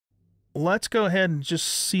let's go ahead and just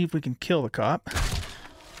see if we can kill the cop.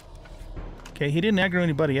 Okay, he didn't aggro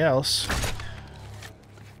anybody else.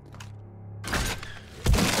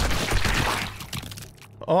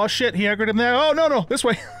 Oh shit, he aggroed him there. Oh no, no, this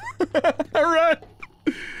way. Run!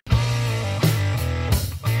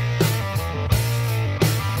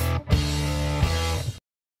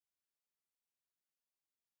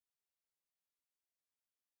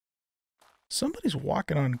 Somebody's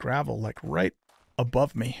walking on gravel, like right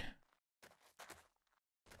above me.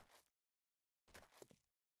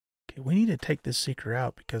 Okay, we need to take this seeker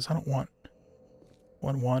out because I don't want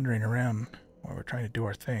one wandering around while we're trying to do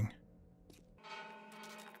our thing.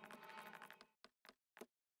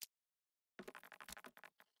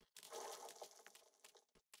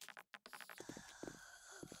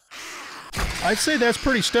 I'd say that's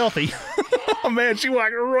pretty stealthy. Oh man, she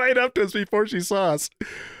walked right up to us before she saw us.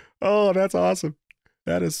 Oh, that's awesome.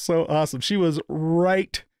 That is so awesome. She was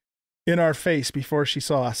right in our face before she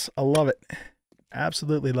saw us. I love it.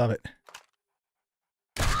 Absolutely love it.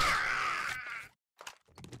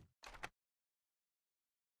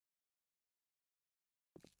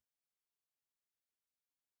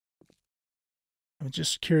 I'm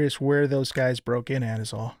just curious where those guys broke in at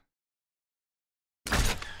is all.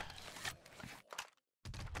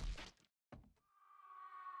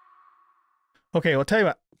 Okay, I'll tell you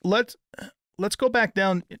what. Let's go back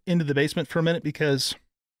down into the basement for a minute because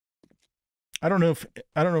I don't know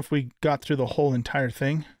if we got through the whole entire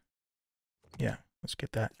thing. Yeah, let's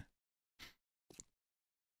get that.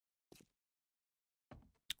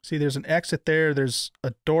 See, there's an exit there. There's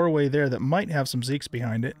a doorway there that might have some Zeeks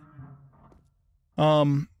behind it.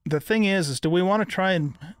 The thing is do we want to try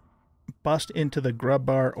and bust into the grub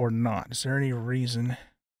bar or not? Is there any reason?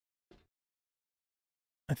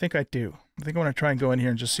 I think I do. I think I want to try and go in here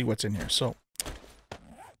and just see what's in here. So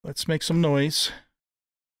let's make some noise.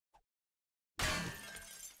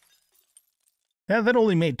 Yeah, that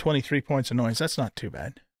only made 23 points of noise. That's not too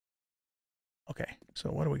bad. Okay, so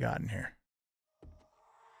what do we got in here?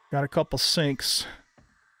 Got a couple sinks.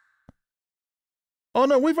 Oh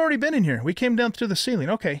no, we've already been in here. We came down through the ceiling.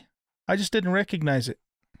 Okay. I just didn't recognize it.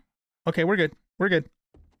 Okay, we're good. We're good.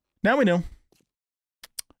 Now we know.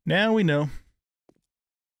 Now we know.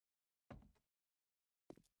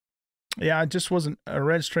 Yeah, I just wasn't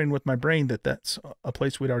registering with my brain that that's a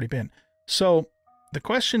place we'd already been. So the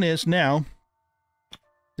question is now,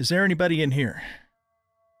 is there anybody in here?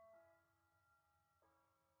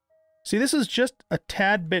 See, this is just a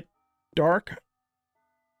tad bit dark,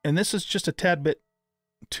 and this is just a tad bit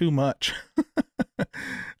too much.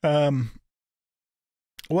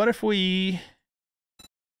 What if we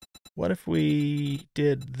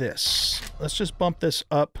did this? Let's just bump this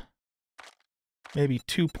up maybe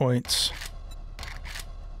 2 points,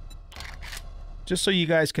 just so you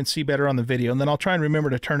guys can see better on the video, and then I'll try and remember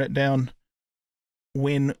to turn it down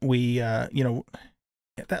when we you know,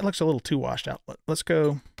 that looks a little too washed out. Let's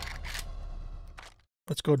go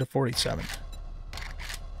to 47.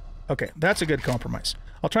 Okay, that's a good compromise.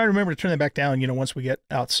 I'll try and remember to turn that back down, you know, once we get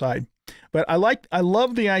outside. But I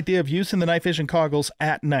love the idea of using the night vision goggles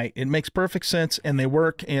at night. It makes perfect sense, and they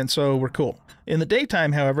work, and so we're cool. In the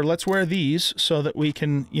daytime, however, let's wear these so that we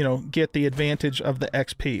can, you know, get the advantage of the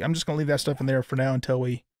XP. I'm just going to leave that stuff in there for now until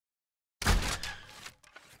we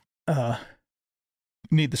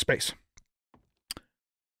need the space.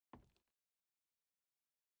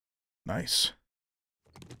 Nice.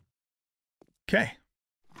 Okay.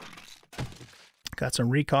 Got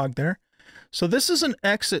some recog there. So this is an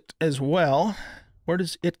exit as well. Where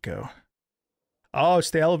does it go? Oh,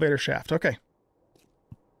 it's the elevator shaft. Okay.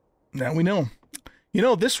 Now we know. You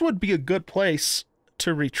know, this would be a good place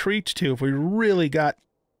to retreat to if we really got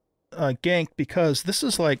ganked, because this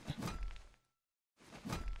is like,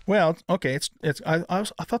 well, okay, I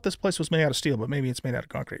thought this place was made out of steel, but maybe it's made out of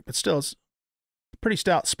concrete. But still, it's a pretty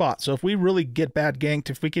stout spot. So if we really get bad ganked,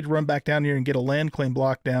 if we could run back down here and get a land claim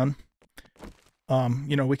block down,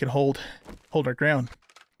 you know, we could hold our ground.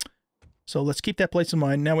 So let's keep that place in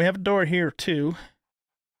mind. Now we have a door here too,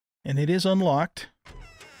 and it is unlocked.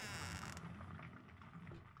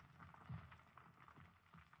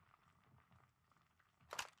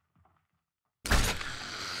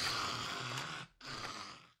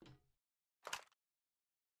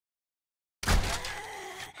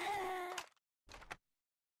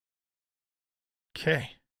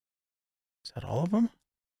 Okay. Is that all of them?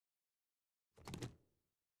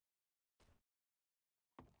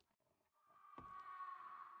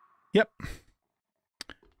 Yep.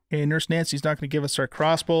 Okay, Nurse Nancy's not going to give us our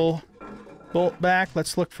crossbow bolt back.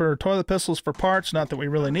 Let's look for toilet pistols for parts. Not that we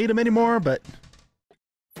really need them anymore, but...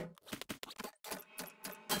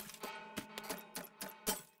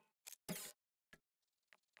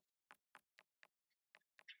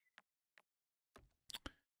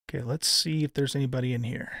 Okay, let's see if there's anybody in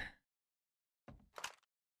here.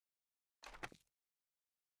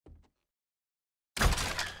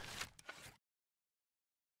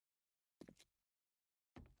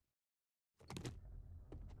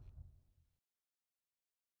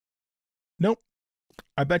 Nope.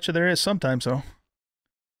 I bet you there is sometimes, though.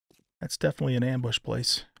 That's definitely an ambush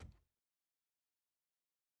place.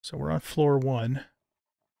 So we're on floor 1.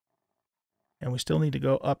 And we still need to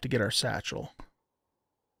go up to get our satchel.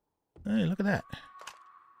 Hey, look at that.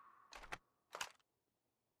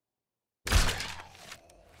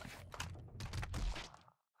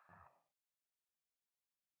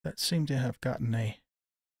 That seemed to have gotten a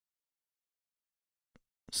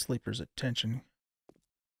sleeper's attention.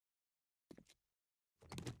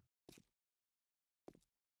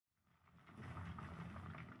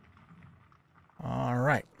 All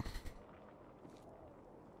right.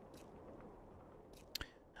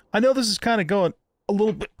 I know this is kind of going a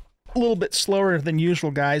little bit slower than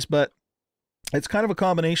usual, guys, but it's kind of a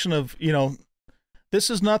combination of, you know, this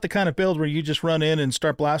is not the kind of build where you just run in and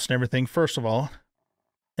start blasting everything, first of all.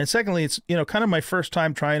 And secondly, it's, you know, kind of my first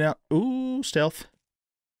time trying out, ooh, stealth.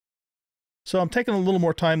 So I'm taking a little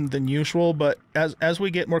more time than usual, but as we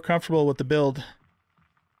get more comfortable with the build,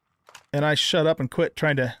 and I shut up and quit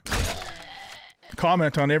trying to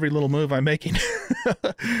comment on every little move I'm making,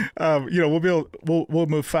 you know, we'll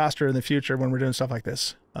move faster in the future when we're doing stuff like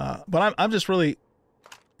this. But I'm just really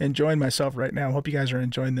enjoying myself right now. I hope you guys are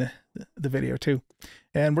enjoying the video too.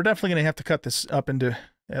 And we're definitely going to have to cut this up into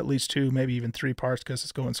at least 2, maybe even 3 parts because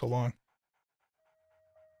it's going so long.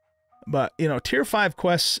 But, you know, tier 5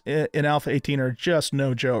 quests in Alpha 18 are just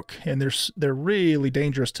no joke, and they're really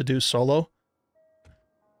dangerous to do solo.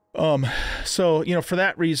 So, you know, for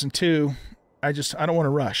that reason too, I don't want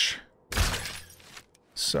to rush.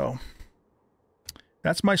 So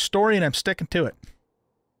that's my story, and I'm sticking to it.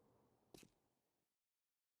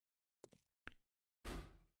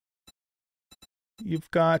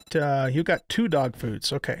 You've got 2 dog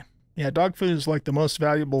foods. Okay. Yeah, dog food is like the most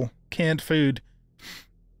valuable canned food.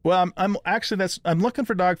 Well, I'm looking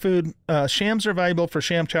for dog food. Shams are valuable for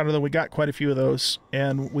sham chowder, though we got quite a few of those,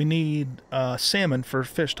 and we need salmon for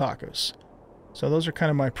fish tacos. So those are kind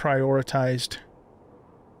of my prioritized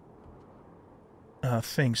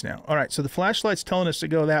things now. All right, so the flashlight's telling us to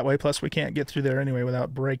go that way, plus we can't get through there anyway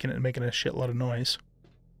without breaking it and making a shitload of noise.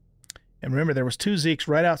 And remember, there was 2 Zeeks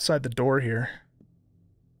right outside the door here.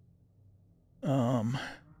 And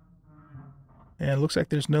it looks like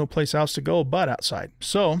there's no place else to go but outside.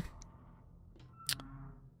 So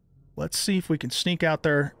let's see if we can sneak out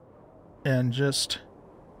there and just...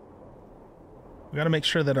 We got to make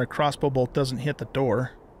sure that our crossbow bolt doesn't hit the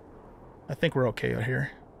door. I think we're okay out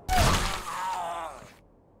here.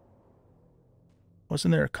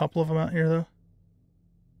 Wasn't there a couple of them out here, though?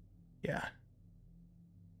 Yeah.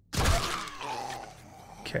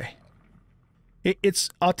 Okay.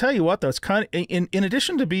 I'll tell you what, though, it's kind of, in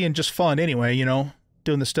addition to being just fun anyway, you know,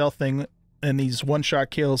 doing the stealth thing and these one-shot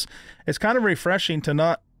kills, it's kind of refreshing to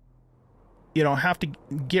not, you know, have to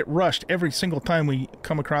get rushed every single time we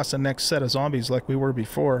come across the next set of zombies like we were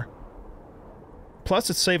before. Plus,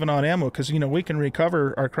 it's saving on ammo because, you know, we can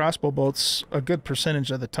recover our crossbow bolts a good percentage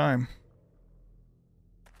of the time.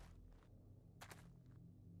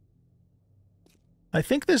 I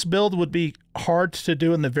think this build would be hard to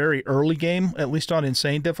do in the very early game, at least on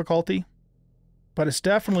insane difficulty. But it's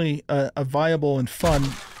definitely a viable and fun,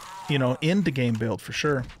 you know, end-game build for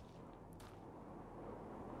sure.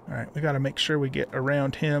 Alright, we got to make sure we get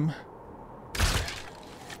around him.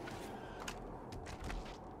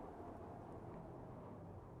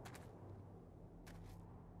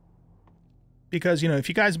 Because, you know, if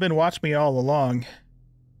you guys have been watching me all along,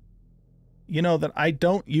 you know that I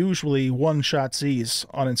don't usually one-shot Z's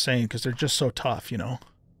on Insane because they're just so tough, you know.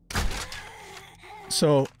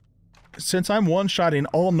 So, since I'm one-shotting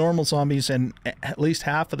all normal zombies and at least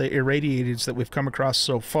half of the irradiateds that we've come across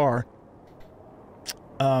so far,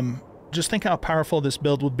 just think how powerful this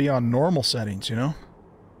build would be on normal settings, you know?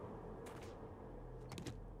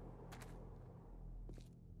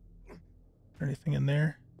 Anything in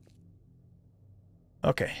there?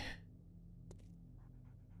 Okay.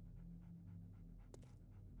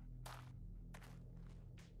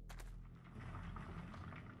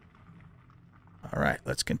 All right,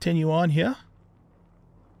 let's continue on here.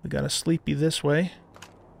 We got a sleepy this way.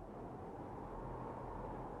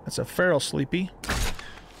 That's a feral sleepy.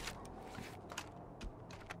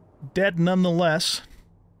 Dead nonetheless.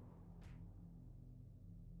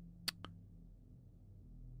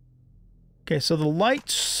 Okay, so the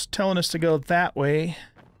light's telling us to go that way.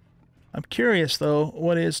 I'm curious, though,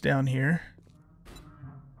 what is down here?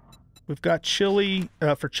 We've got chili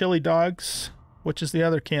for chili dogs, which is the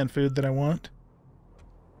other canned food that I want.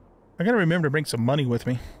 I gotta remember to bring some money with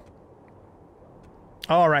me.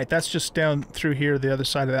 All right, that's just down through here, the other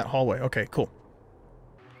side of that hallway. Okay, cool.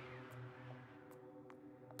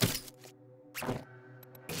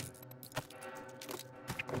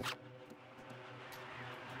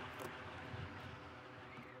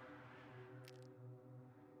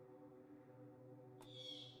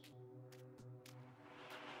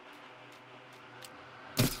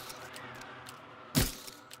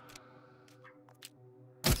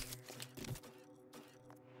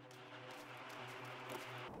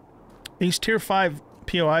 These tier 5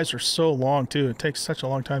 POIs are so long, too. It takes such a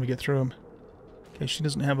long time to get through them. Okay, she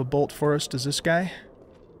doesn't have a bolt for us. Does this guy?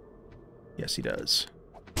 Yes, he does.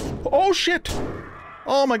 Oh, shit!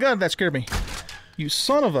 Oh, my God, that scared me. You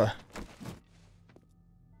son of a...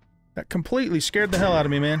 That completely scared the hell out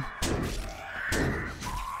of me, man.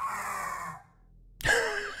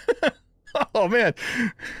 Oh, man.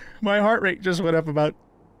 My heart rate just went up about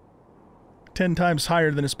 10 times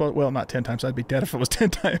higher than it's supposed. Well, not 10 times. I'd be dead if it was 10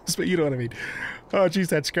 times, but you know what I mean. Oh, geez,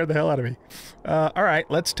 that scared the hell out of me. All right,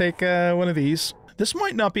 let's take one of these. This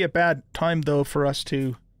might not be a bad time, though, for us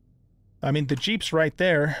to... I mean, the Jeep's right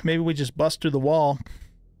there. Maybe we just bust through the wall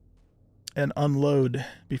and unload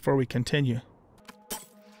before we continue.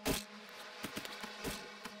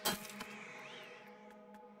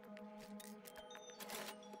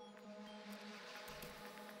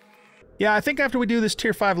 Yeah, I think after we do this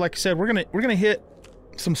tier 5, like I said, we're gonna hit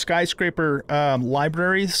some skyscraper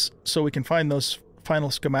libraries so we can find those final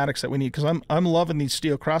schematics that we need. Because I'm loving these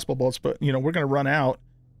steel crossbow bolts, but you know we're gonna run out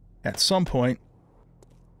at some point.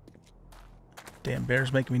 Damn,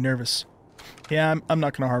 bear's making me nervous. Yeah, I'm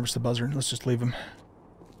not gonna harvest the buzzard. Let's just leave him.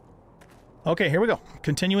 Okay, here we go.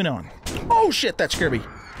 Continuing on. Oh shit, that scared me.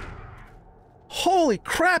 Holy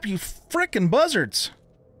crap, you frickin' buzzards!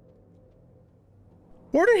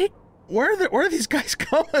 Where are these guys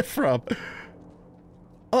coming from?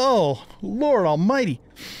 Oh, Lord almighty.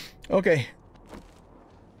 Okay.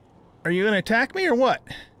 Are you gonna attack me or what?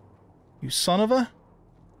 You son of a...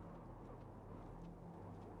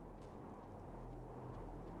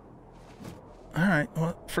 Alright,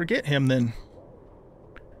 well, forget him then.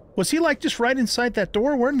 Was he like just right inside that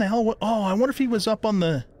door? Where in the hell... Oh, I wonder if he was up on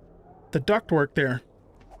the ductwork there.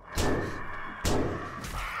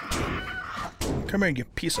 Come here, you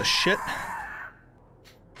piece of shit.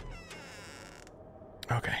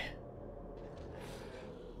 Okay.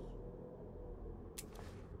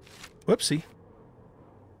 Whoopsie.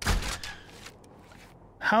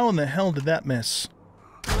 How in the hell did that miss?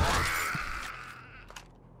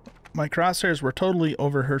 My crosshairs were totally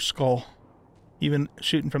over her skull. Even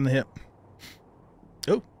shooting from the hip.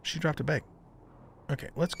 Oh, she dropped a bag. Okay,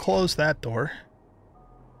 let's close that door.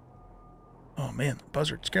 Oh man,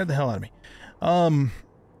 buzzard scared the hell out of me.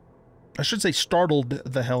 I should say startled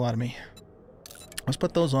the hell out of me. Let's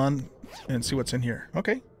put those on and see what's in here.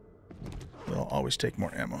 Okay. We'll always take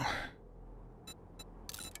more ammo.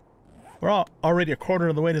 We're already a quarter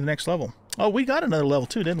of the way to the next level. Oh, we got another level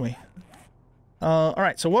too, didn't we?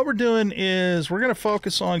 Alright, so what we're doing is we're going to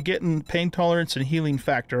focus on getting pain tolerance and healing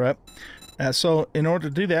factor up. So in order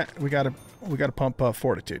to do that, we gotta pump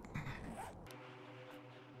fortitude.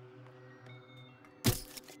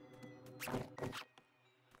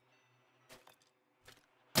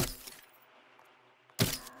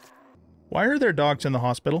 Why are there dogs in the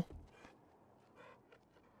hospital?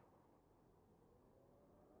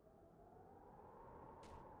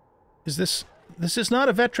 This is not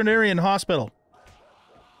a veterinarian hospital.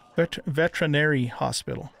 Veterinary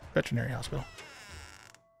hospital. Veterinary hospital.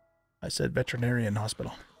 I said veterinarian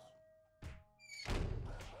hospital.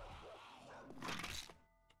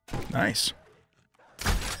 Nice.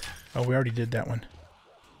 Oh, we already did that one.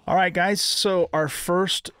 All right, guys. So our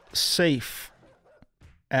first safe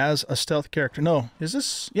as a stealth character. No, is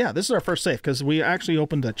this? Yeah, this is our first safe because we actually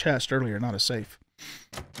opened a chest earlier, not a safe.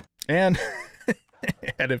 And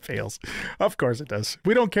and it fails. Of course it does.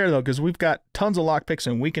 We don't care though because we've got tons of lockpicks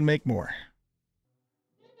and we can make more.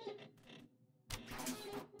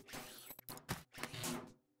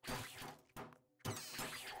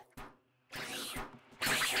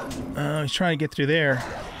 He's trying to get through there.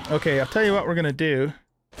 Okay, I'll tell you what we're gonna do.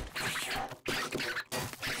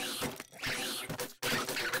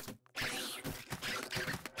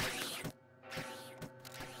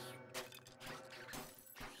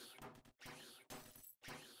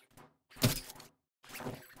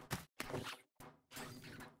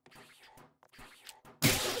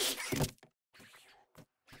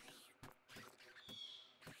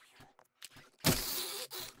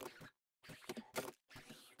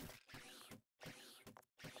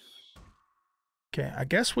 Okay, I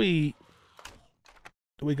guess we...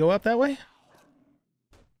 Do we go up that way?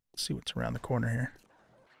 Let's see what's around the corner here.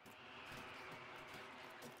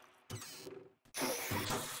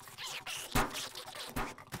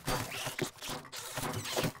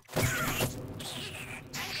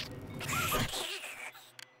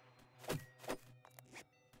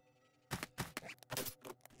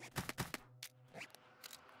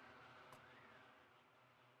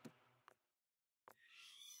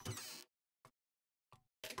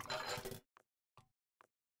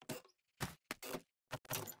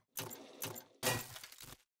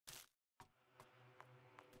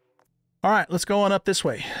 All right, let's go on up this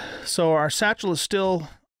way. So our satchel is still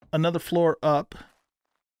another floor up.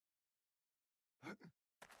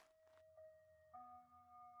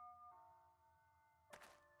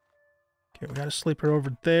 Okay, we got a sleeper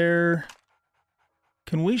over there.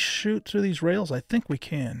 Can we shoot through these rails? I think we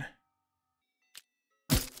can.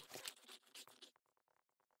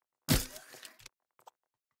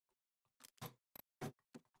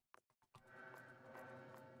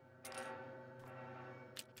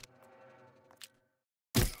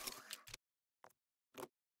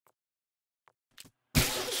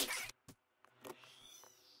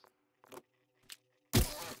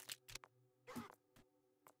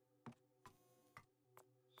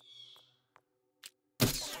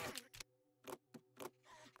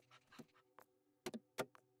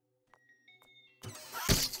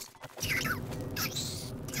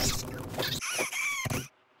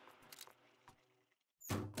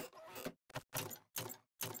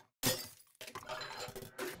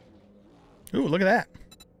 Ooh, look at that.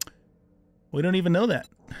 We don't even know that.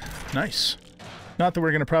 Nice. Not that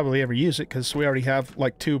we're going to probably ever use it, because we already have,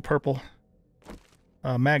 like, 2 purple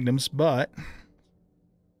magnums, but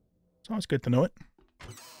it's always good to know it.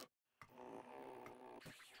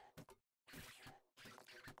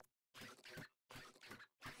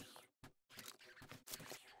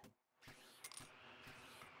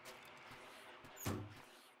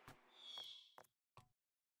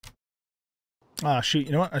 Ah, shoot,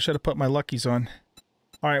 you know what? I should have put my luckies on.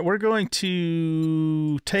 All right, we're going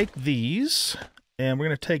to take these, and we're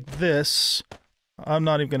going to take this. I'm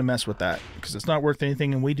not even going to mess with that, because it's not worth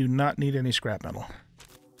anything, and we do not need any scrap metal.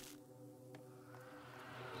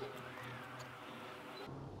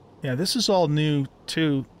 Yeah, this is all new,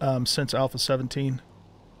 too, since Alpha 17.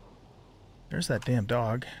 There's that damn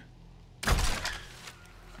dog.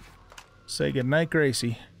 Say goodnight,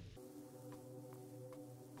 Gracie.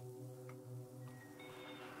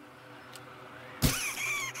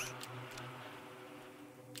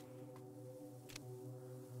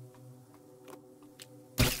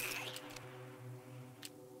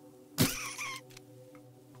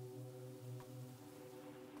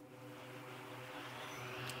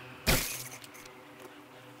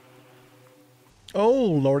 Oh,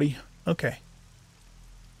 lordy. Okay.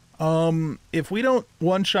 If we don't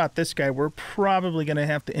one-shot this guy, we're probably going to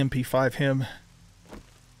have to MP5 him.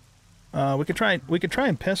 We could try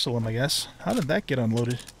and pistol him, I guess. How did that get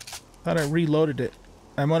unloaded? Thought I reloaded it.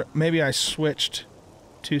 Maybe I switched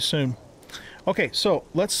too soon. Okay, so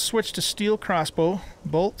let's switch to steel crossbow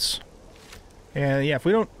bolts. And yeah, if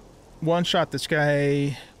we don't one-shot this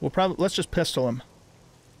guy, let's just pistol him.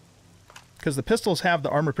 Because the pistols have the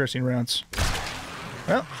armor-piercing rounds.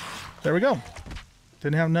 Well, there we go.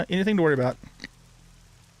 Didn't have anything to worry about.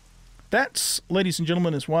 That's, ladies and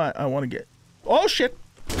gentlemen, is why I want to get... Oh, shit!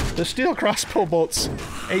 The steel crossbow bolts.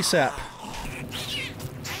 ASAP.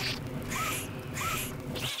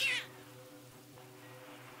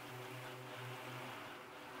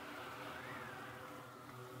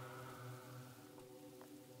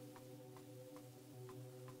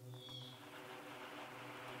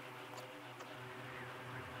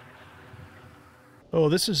 Oh,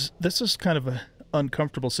 this is kind of an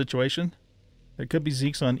uncomfortable situation. There could be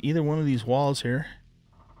Zeeks on either one of these walls here,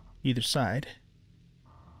 either side.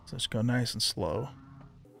 So let's go nice and slow.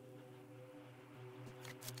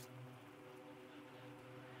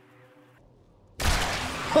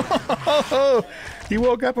 He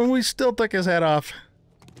woke up and we still took his head off.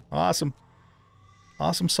 Awesome.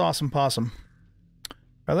 Awesome, sauceum, possum. All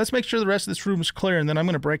right, let's make sure the rest of this room is clear, and then I'm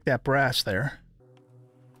going to break that brass there.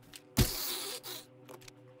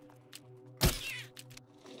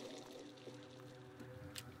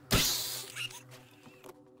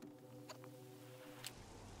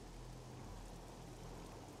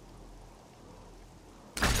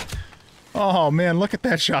 Oh, man, look at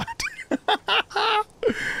that shot.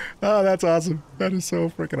 Oh, that's awesome. That is so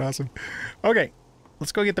freaking awesome. Okay,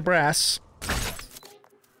 let's go get the brass.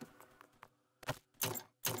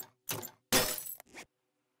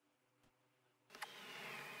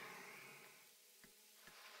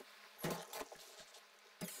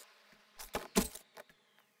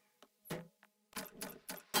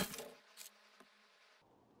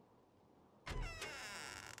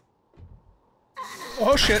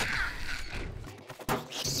 Oh, shit.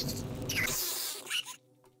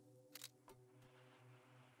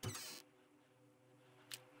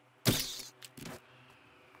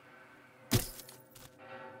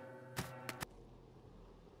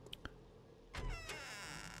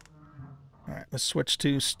 All right, let's switch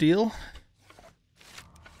to steel.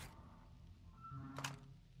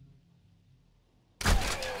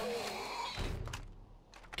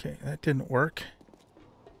 Okay, that didn't work.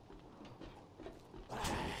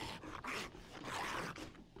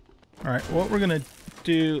 All right, what we're gonna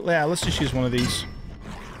do? Yeah, let's just use one of these.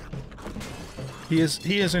 He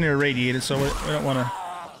isn't irradiated, so we don't want to.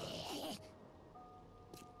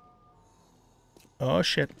 Oh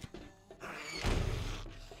shit!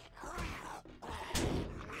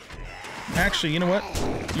 Actually, you know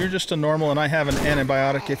what? You're just a normal, and I have an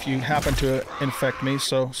antibiotic if you happen to infect me.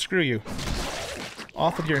 So screw you.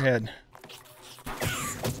 Off with your head.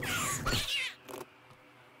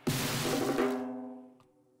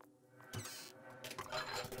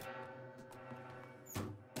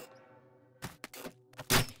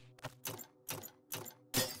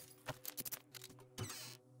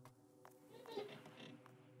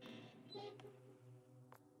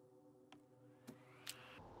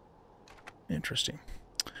 Interesting.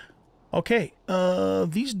 Okay,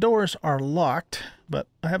 these doors are locked, but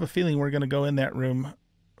I have a feeling we're going to go in that room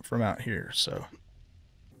from out here, so.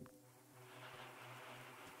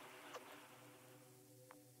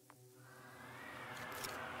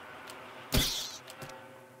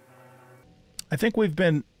 I think we've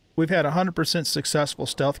had 100% successful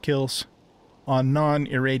stealth kills on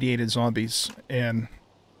non-irradiated zombies, and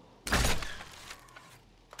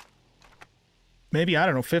maybe, I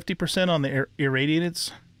don't know, 50% on the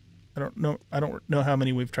irradiateds. I don't know how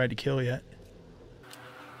many we've tried to kill yet.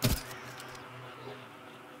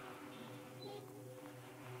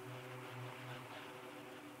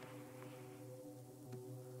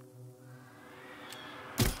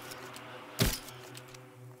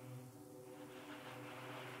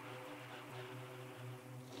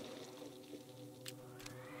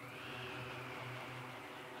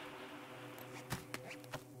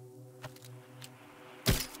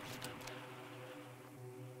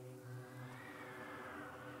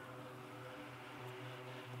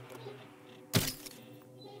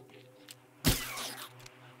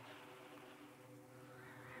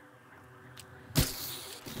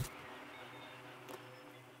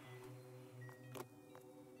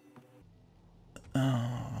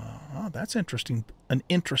 Oh, that's interesting. An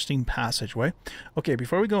interesting passageway. Okay,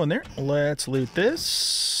 before we go in there, let's loot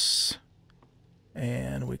this.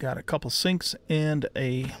 And we got a couple sinks and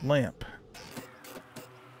a lamp.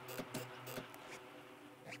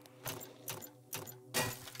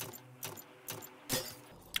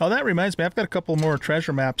 Oh, that reminds me, I've got a couple more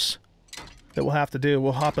treasure maps that we'll have to do.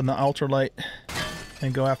 We'll hop in the ultralight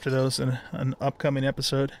and go after those in an upcoming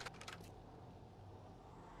episode.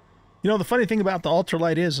 You know, the funny thing about the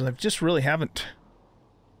ultralight is I just really haven't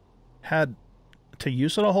had to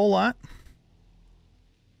use it a whole lot.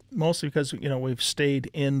 Mostly because, you know, we've stayed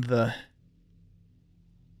in the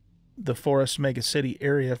forest mega city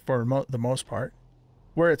area for the most part.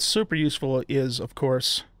 Where it's super useful is, of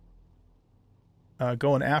course,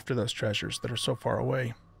 going after those treasures that are so far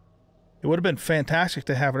away. It would have been fantastic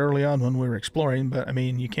to have it early on when we were exploring, but, I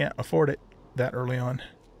mean, you can't afford it that early on.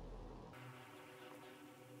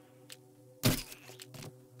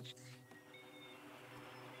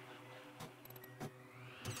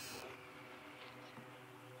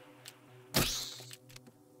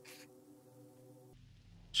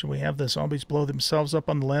 Should we have the zombies blow themselves up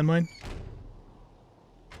on the landmine?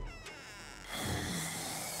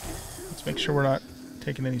 Let's make sure we're not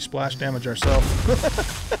taking any splash damage ourselves.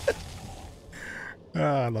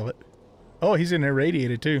 I love it. Oh, he's in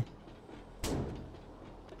irradiated too.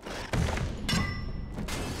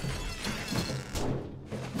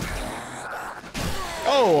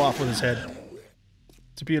 Oh, off with his head.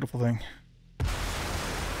 It's a beautiful thing.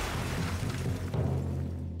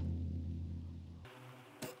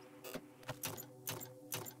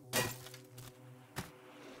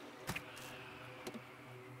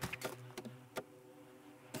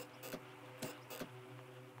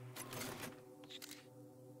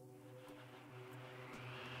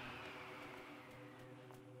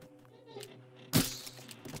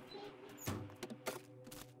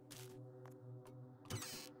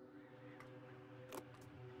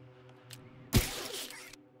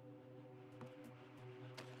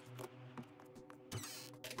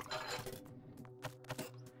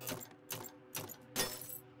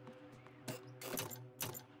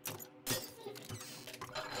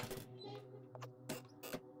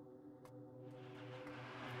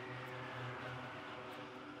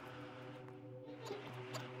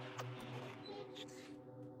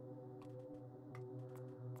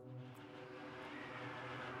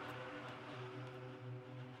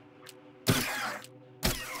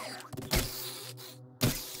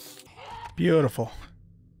 Beautiful.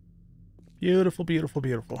 Beautiful, beautiful,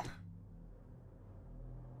 beautiful.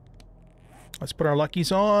 Let's put our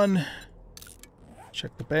luckies on.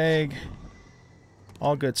 Check the bag.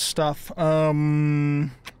 All good stuff. Alright,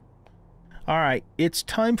 it's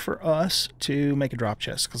time for us to make a drop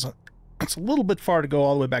chest, because it's a little bit far to go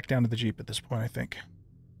all the way back down to the Jeep at this point, I think.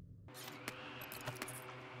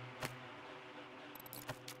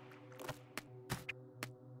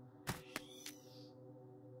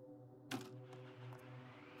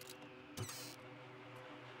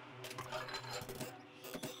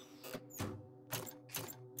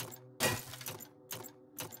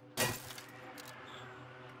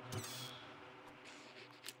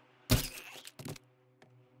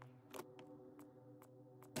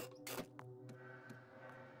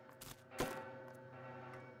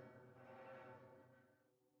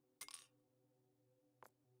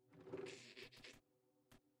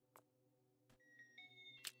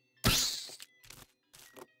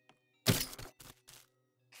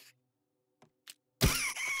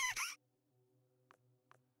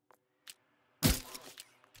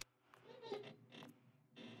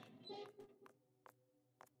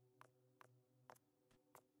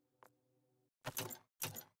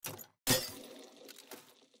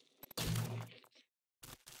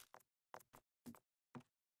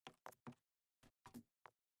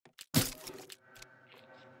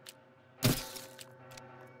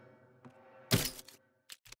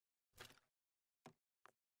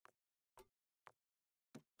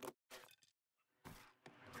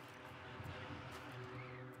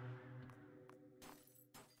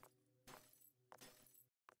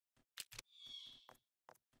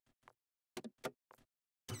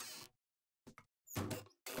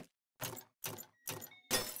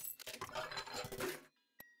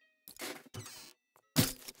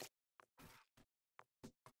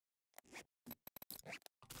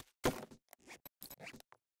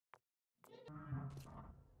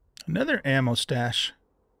 Another ammo stash.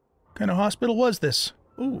 What kind of hospital was this?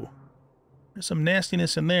 Ooh. There's some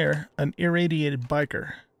nastiness in there. An irradiated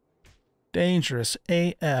biker. Dangerous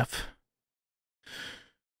AF.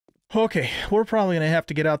 Okay, we're probably going to have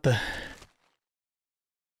to get out the...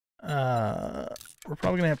 we're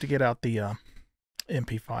probably going to have to get out the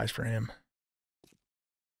MP5s for him.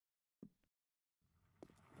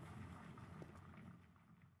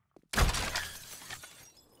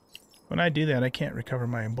 When I do that, I can't recover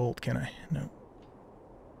my bolt, can I? No.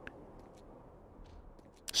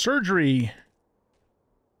 Surgery!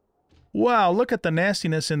 Wow, look at the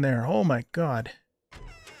nastiness in there. Oh my god.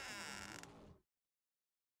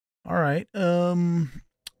 Alright,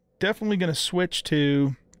 definitely gonna switch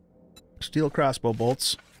to steel crossbow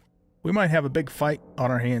bolts. We might have a big fight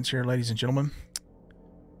on our hands here, ladies and gentlemen.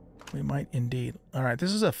 We might indeed. Alright,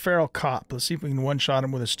 this is a feral cop. Let's see if we can one-shot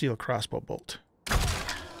him with a steel crossbow bolt.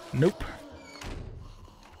 Nope.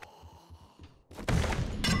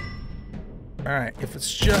 Alright, if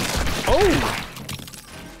it's just... Oh!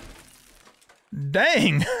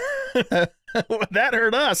 Dang! That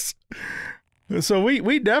hurt us! So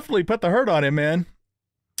we definitely put the hurt on him, man.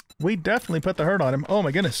 We definitely put the hurt on him. Oh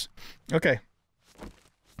my goodness. Okay.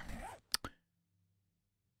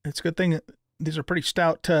 It's a good thing that these are pretty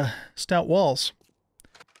stout walls.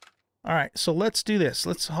 Alright, so let's do this.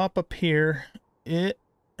 Let's hop up here.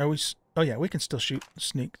 Are we... Oh yeah, we can still shoot.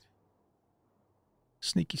 Sneaky.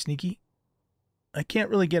 I can't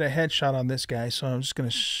really get a headshot on this guy, so I'm just going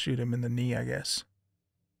to shoot him in the knee, I guess.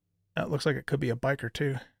 That looks like it could be a biker,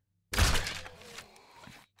 too.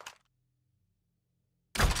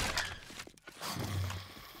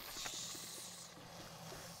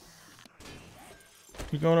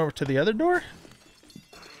 You going over to the other door?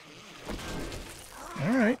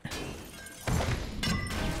 Alright.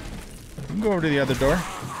 We can go over to the other door.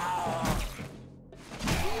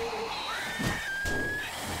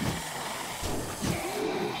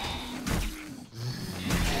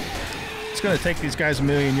 It's going to take these guys a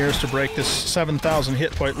million years to break this 7,000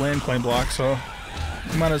 hit point land claim block, so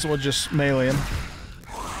you might as well just melee him.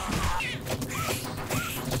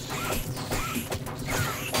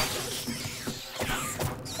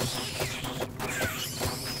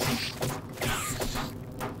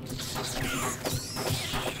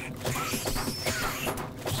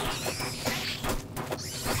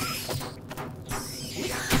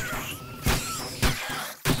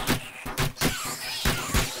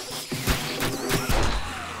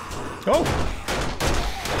 Oh!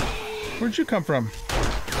 Where'd you come from?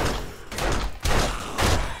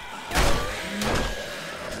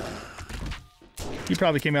 He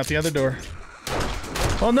probably came out the other door.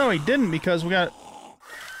 Oh no, he didn't, because we got...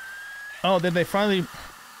 Oh, did they finally...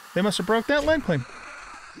 They must have broke that land claim.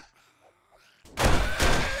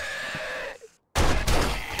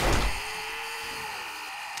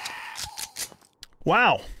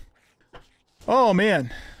 Wow. Oh,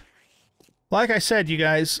 man. Like I said, you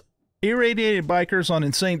guys, irradiated bikers on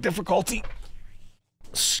insane difficulty.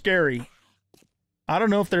 Scary. I don't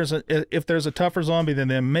know if there's a tougher zombie than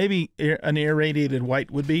them. Maybe an irradiated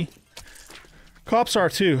white would be. Cops are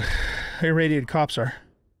too. Irradiated cops are.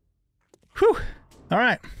 Whew. All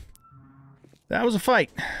right. That was a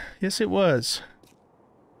fight. Yes, it was.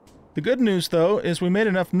 The good news, though, is we made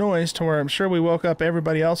enough noise to where I'm sure we woke up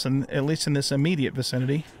everybody else, at least in this immediate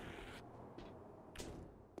vicinity.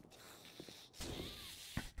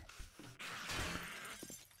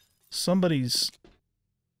 Somebody's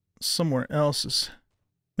somewhere else is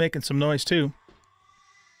making some noise, too.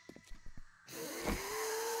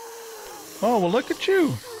 Oh, well, look at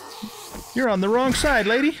you. You're on the wrong side,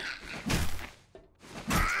 lady.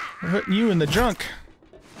 We're putting you in the junk.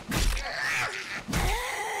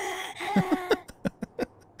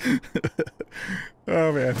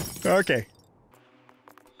 Oh, man. Okay.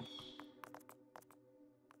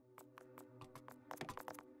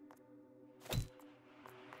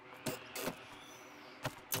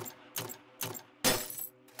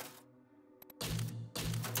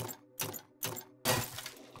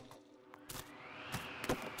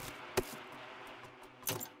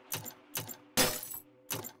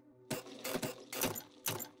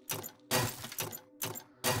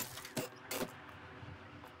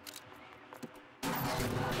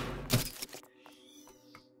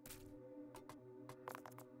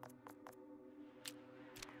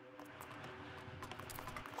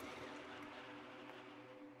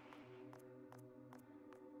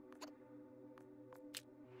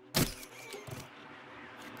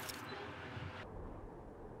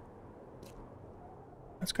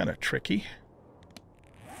 That's kind of tricky.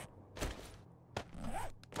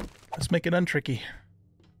 Let's make it untricky.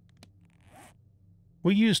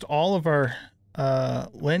 We used all of our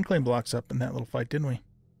land claim blocks up in that little fight, didn't we?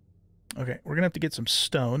 Okay, we're gonna have to get some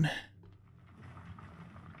stone.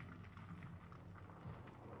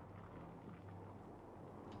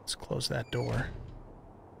 Let's close that door.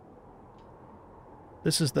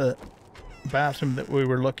 This is the bathroom that we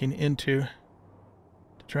were looking into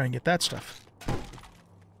to try and get that stuff.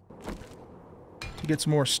 To get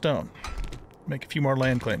some more stone. Make a few more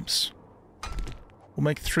land claims. We'll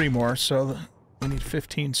make 3 more, so we need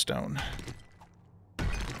 15 stone.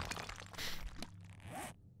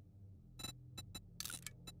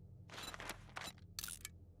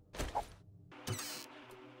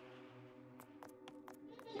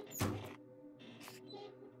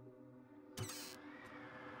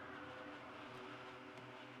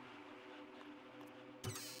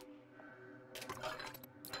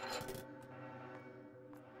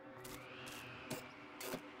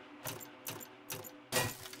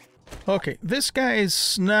 Okay, this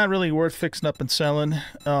guy's not really worth fixing up and selling,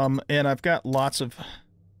 and I've got lots of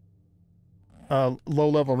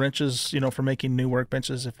low-level wrenches, you know, for making new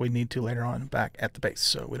workbenches if we need to later on back at the base,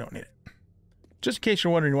 so we don't need it. Just in case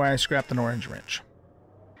you're wondering why I scrapped an orange wrench.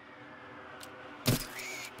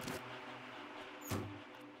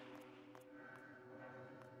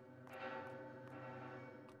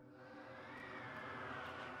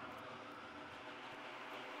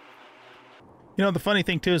 You know, the funny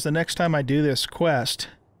thing, too, is the next time I do this quest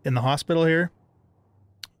in the hospital here,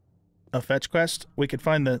 a fetch quest, we could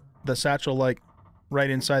find the satchel, like, right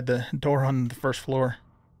inside the door on the first floor.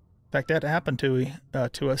 In fact, that happened to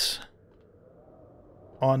us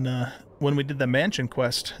on when we did the mansion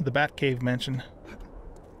quest, the Batcave mansion.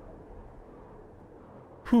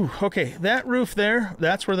 Whew, okay, that roof there,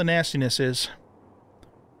 that's where the nastiness is.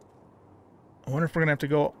 I wonder if we're going to have to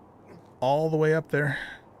go all the way up there.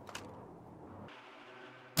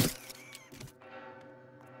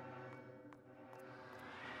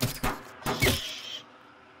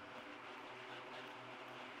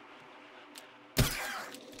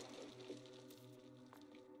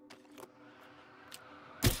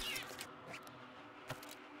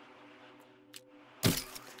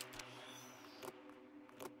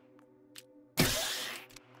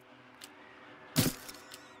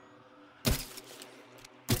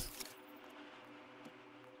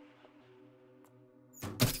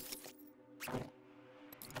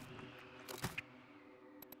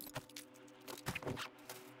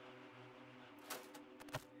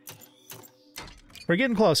 We're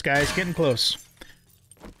getting close, guys. Getting close.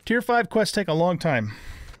 Tier 5 quests take a long time.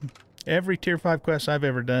 Every Tier 5 quest I've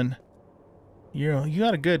ever done, you know, you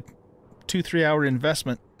got a good 2-3 hour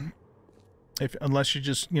investment. Unless you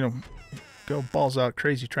just, you know, go balls out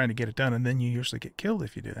crazy trying to get it done, and then you usually get killed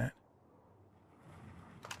if you do that.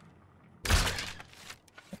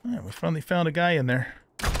 Alright, we finally found a guy in there.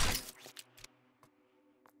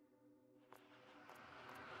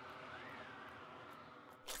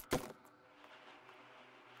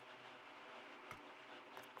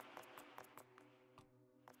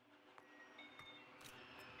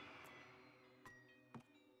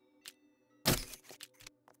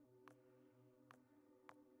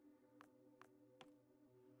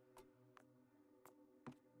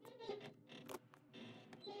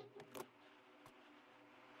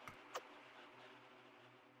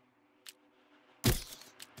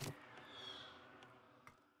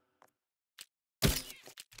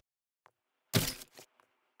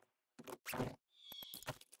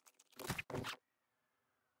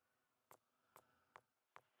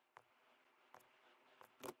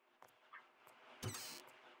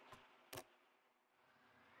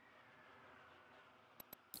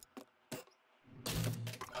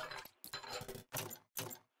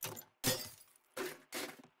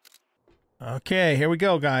 Okay, here we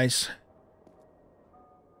go, guys.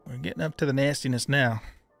 We're getting up to the nastiness now.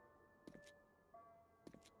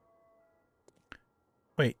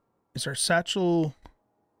 Wait, is our satchel...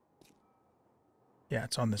 Yeah,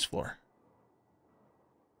 it's on this floor.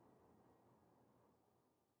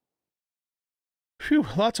 Phew,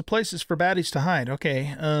 lots of places for baddies to hide.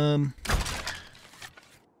 Okay,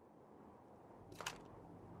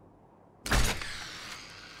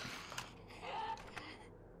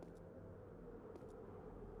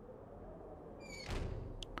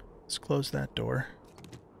 let's close that door.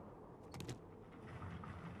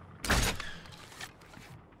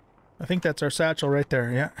 I think that's our satchel right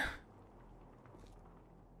there, yeah.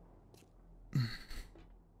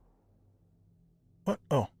 What?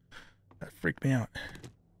 Oh, that freaked me out.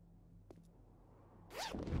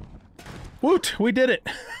 Woot! We did it!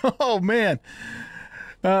 Oh, man.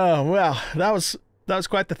 Well, that was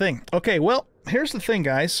quite the thing. Okay, well, here's the thing,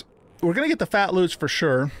 guys. We're gonna get the fat loots for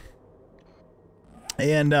sure.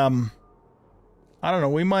 And, I don't know,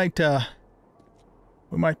 we might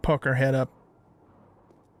poke our head up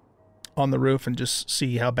on the roof and just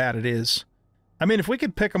see how bad it is. I mean, if we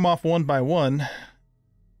could pick them off one by one,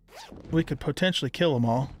 we could potentially kill them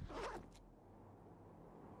all.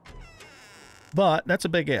 But that's a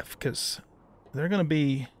big if, because they're not going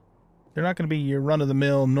to be your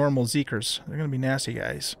run-of-the-mill normal Zeekers. They're going to be nasty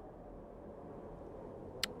guys.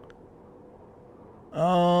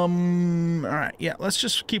 Alright, yeah, let's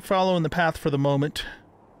just keep following the path for the moment.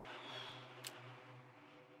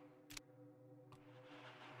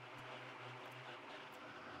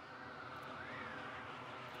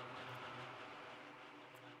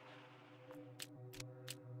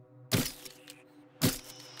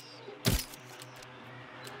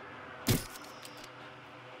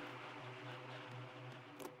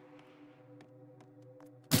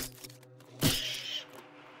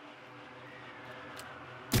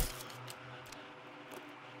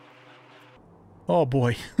 Oh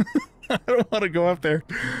boy. I don't want to go up there.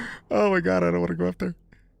 Oh my god, I don't want to go up there.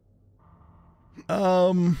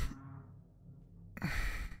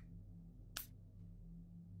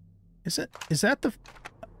 Is that the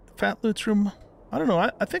Fat Loot's room? I don't know.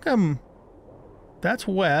 I think that's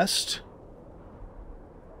west.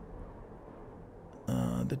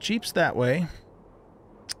 The Jeep's that way.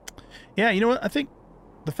 Yeah, you know what? I think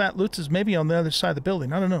the Fat Loot's is maybe on the other side of the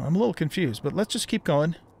building. I don't know. I'm a little confused, but let's just keep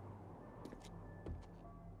going.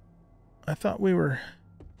 I thought we were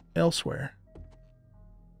elsewhere.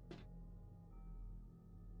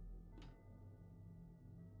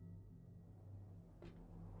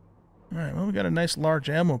 Alright, well, we got a nice large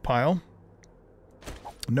ammo pile.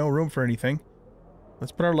 No room for anything.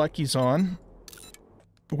 Let's put our luckies on.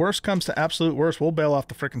 Worst comes to absolute worst, we'll bail off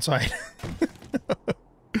the frickin' side.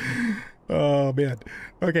 Oh, man.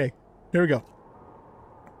 Okay, here we go.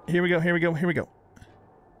 Here we go, here we go, here we go.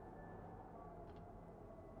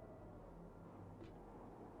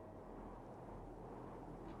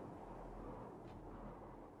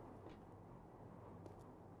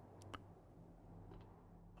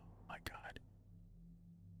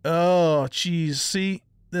 Oh, jeez. See,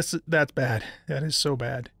 that's bad. That is so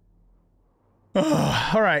bad.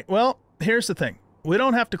 Oh, all right. Well, here's the thing. We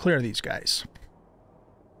don't have to clear these guys.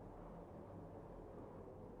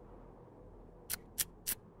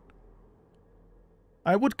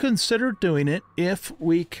 I would consider doing it if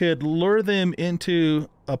we could lure them into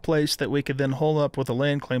a place that we could then hold up with a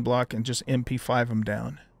land claim block and just MP5 them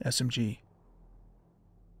down. SMG.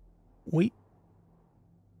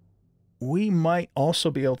 We might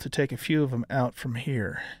also be able to take a few of them out from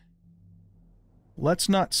here. Let's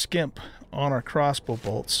not skimp on our crossbow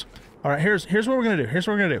bolts. All right, here's what we're going to do. Here's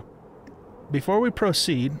what we're going to do. Before we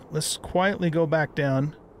proceed, let's quietly go back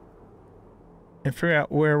down and figure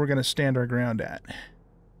out where we're going to stand our ground at.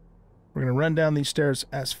 We're going to run down these stairs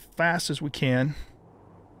as fast as we can.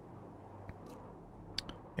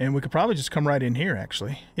 And we could probably just come right in here,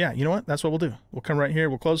 actually. Yeah, you know what? That's what we'll do. We'll come right here.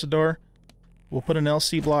 We'll close the door. We'll put an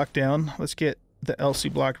LC block down. Let's get the LC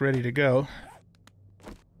block ready to go.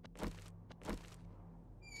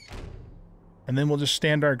 And then we'll just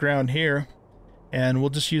stand our ground here. And we'll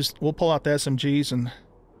pull out the SMGs and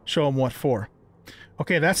show them what for.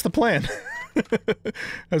 Okay, that's the plan.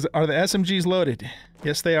 Are the SMGs loaded?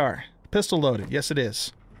 Yes, they are. Pistol loaded. Yes, it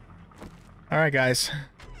is. Alright, guys.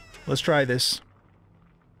 Let's try this.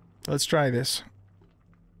 Let's try this.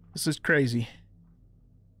 This is crazy.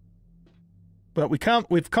 But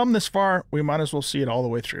we've come this far, we might as well see it all the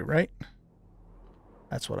way through, right?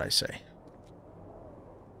 That's what I say.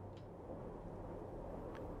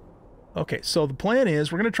 Okay, so the plan is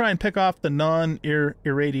we're going to try and pick off the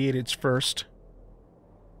non-irradiateds first.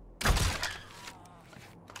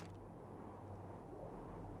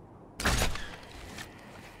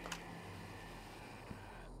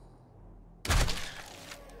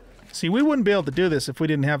 See, we wouldn't be able to do this if we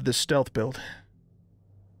didn't have this stealth build.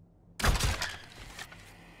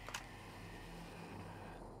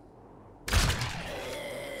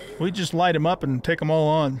 We just light them up and take them all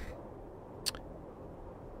on.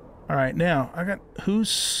 All right, now, I got...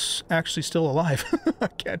 Who's actually still alive? I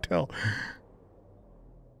can't tell.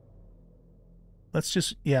 Let's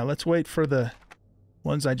just... Yeah, let's wait for the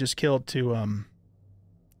ones I just killed to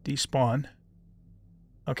despawn.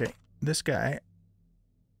 Okay, this guy...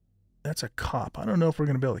 That's a cop. I don't know if we're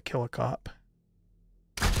going to be able to kill a cop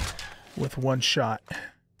with one shot.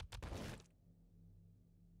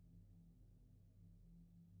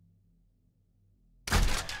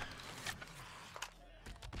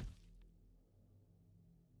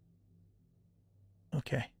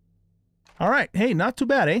 Okay. All right. Hey, not too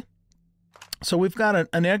bad, eh? So we've got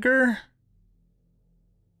an Edgar,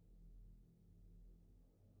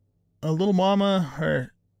 a little mama,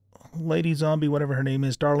 or lady zombie, whatever her name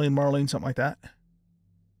is, Darlene, Marlene, something like that.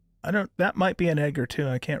 That might be an Edgar too.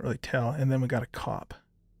 I can't really tell. And then we got a cop.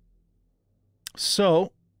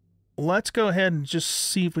 So let's go ahead and just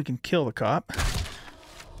see if we can kill the cop.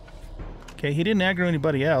 Okay, he didn't aggro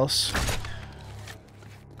anybody else.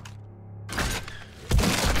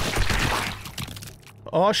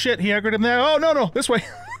 Oh shit, he aggroed him there. Oh no, no, this way.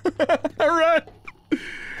 Run!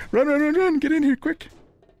 Run, run, run, run. Get in here quick.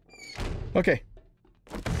 Okay.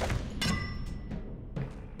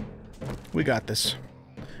 We got this.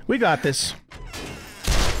 We got this.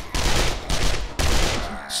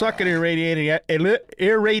 Suck it, irradiated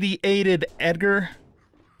Edgar.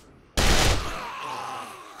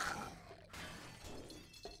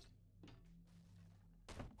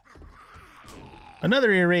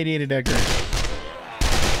 Another irradiated Edgar.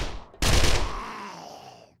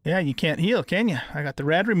 Yeah, you can't heal, can you? I got the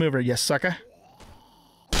rad remover, you sucker.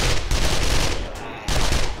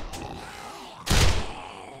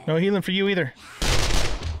 No healing for you either.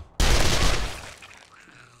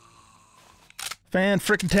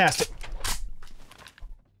 Fan-frickin-tastic.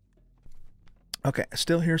 Okay, I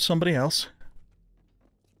still hear somebody else.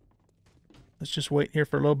 Let's just wait here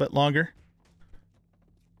for a little bit longer.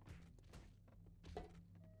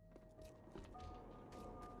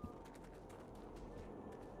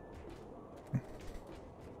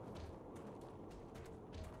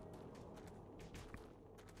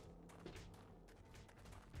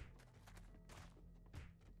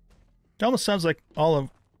 It almost sounds like all of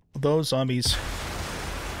those zombies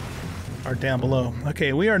are down below.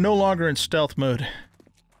 Okay, we are no longer in stealth mode.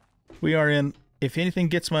 We are in, if anything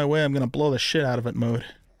gets my way, I'm going to blow the shit out of it mode.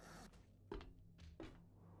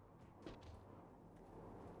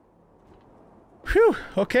 Whew,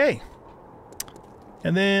 okay.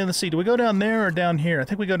 And then, let's see, do we go down there or down here? I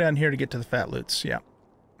think we go down here to get to the fat loots, yeah.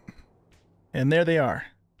 And there they are.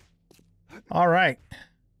 All right.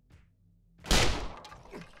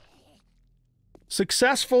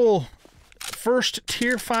 Successful first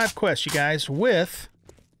tier 5 quest, you guys, with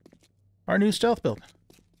our new stealth build.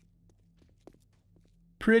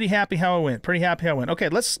 Pretty happy how it went. Pretty happy how it went. Okay,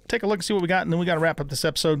 let's take a look and see what we got, and then we got to wrap up this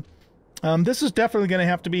episode. This is definitely going to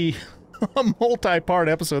have to be a multi-part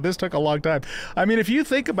episode. This took a long time. I mean, if you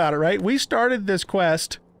think about it, right? We started this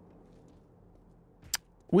quest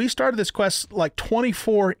like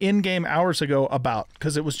 24 in-game hours ago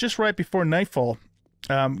because it was just right before nightfall.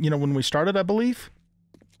 You know, when we started, I believe.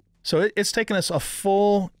 So it's taken us a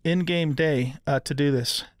full in-game day to do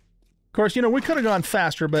this. Of course, you know, we could have gone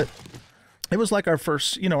faster, but it was like our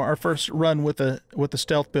first run with the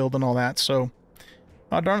stealth build and all that. So,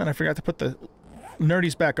 oh darn it, I forgot to put the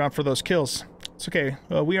nerdies back on for those kills. It's okay.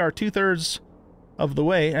 We are 2/3 of the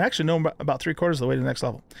way. Actually, no, about 3/4 of the way to the next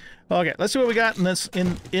level. Okay, let's see what we got in this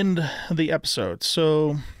in the episode.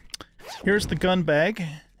 So, here's the gun bag.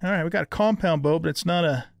 All right, we got a compound bow, but it's not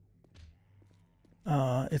a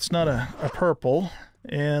purple.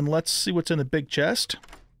 And let's see what's in the big chest.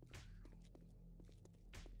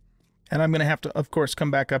 And I'm going to have to, of course, come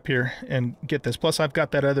back up here and get this. Plus, I've got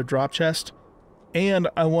that other drop chest. And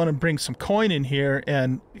I want to bring some coin in here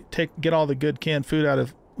and get all the good canned food out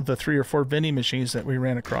of the 3 or 4 vending machines that we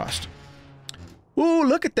ran across. Ooh,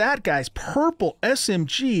 look at that, guys. Purple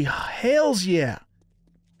SMG. Hells yeah.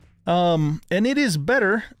 And it is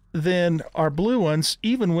better than our blue ones,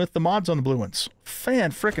 even with the mods on the blue ones.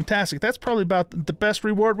 Fan-frickin-tastic. That's probably about the best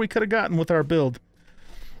reward we could have gotten with our build.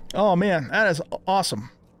 Oh, man, that is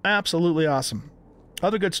awesome. Absolutely awesome.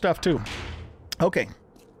 Other good stuff, too. Okay,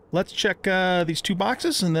 let's check these 2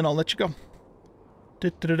 boxes, and then I'll let you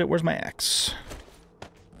go. Where's my axe?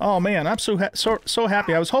 Oh, man, I'm so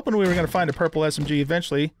happy. I was hoping we were going to find a purple SMG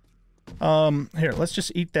eventually. Here, let's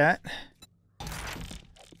just eat that.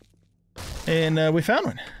 And we found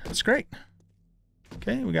one. That's great.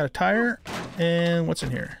 Okay, we got a tire. And what's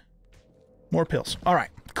in here? More pills. All right,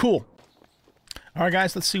 cool. All right,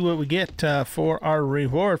 guys, let's see what we get for our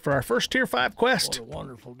reward for our first Tier 5 quest. What a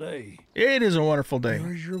wonderful day. It is a wonderful day.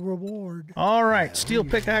 Here's your reward. All right, steel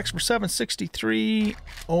pickaxe for 763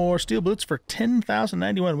 or steel boots for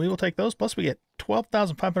 10,091. We will take those. Plus, we get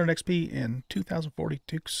 12,500 XP and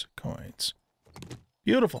 2,042 coins.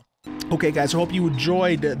 Beautiful. Okay, guys, I hope you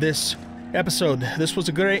enjoyed this episode. This was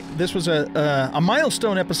a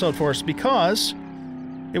milestone episode for us because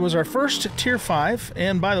it was our first Tier 5,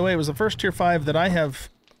 and by the way, it was the first Tier 5 that I have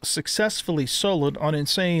successfully soloed on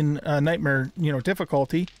Insane Nightmare,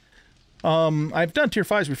 difficulty. I've done Tier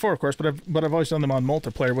 5s before, of course, but I've always done them on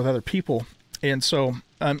multiplayer with other people, and so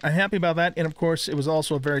I'm happy about that. And of course, it was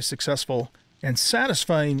also a very successful and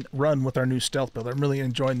satisfying run with our new stealth build. I'm really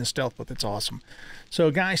enjoying the stealth build. It's awesome. So,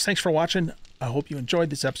 guys, thanks for watching. I hope you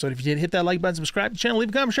enjoyed this episode. If you did, hit that like button, subscribe to the channel, leave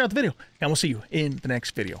a comment, share out the video, and we'll see you in the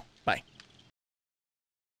next video.